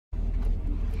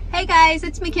Hey guys,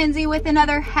 it's Makenzie with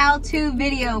another how-to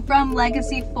video from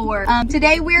Legacy Ford.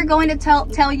 Today we're going to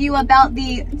tell you about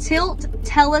the tilt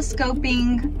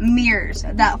telescoping mirrors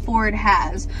that Ford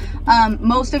has.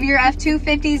 Most of your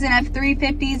F-250s and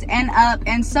F-350s and up,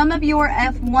 and some of your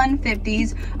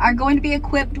F-150s are going to be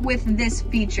equipped with this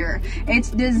feature.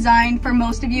 It's designed for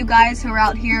most of you guys who are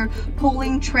out here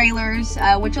pulling trailers,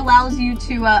 which allows you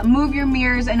to move your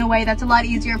mirrors in a way that's a lot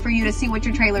easier for you to see what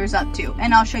your trailer is up to,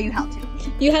 and I'll show you how to.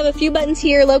 You have a few buttons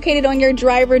here located on your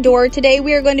driver door. Today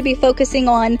we are going to be focusing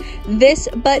on this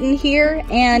button here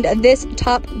and this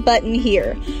top button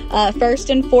here.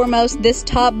 First and foremost, this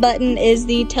top button is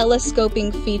the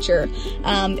telescoping feature.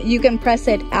 You can press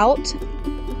it out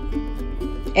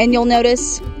and you'll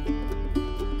notice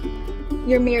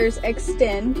your mirrors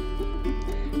extend.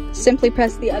 Simply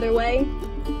press the other way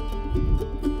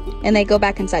and they go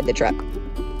back inside the truck.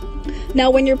 Now,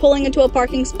 when you're pulling into a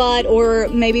parking spot or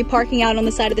maybe parking out on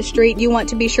the side of the street, you want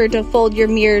to be sure to fold your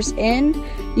mirrors in.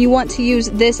 You want to use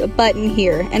this button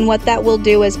here. And what that will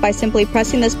do is by simply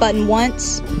pressing this button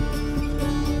once,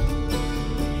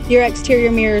 your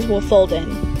exterior mirrors will fold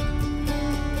in.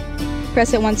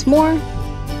 Press it once more,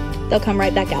 they'll come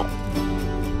right back out.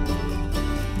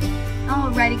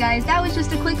 Alrighty guys, that was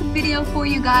just a quick video for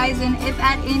you guys, and if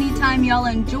at any time y'all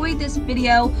enjoyed this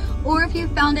video or if you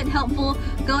found it helpful,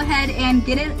 go ahead and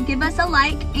give us a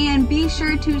like and be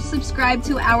sure to subscribe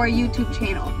to our YouTube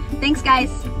channel. Thanks guys.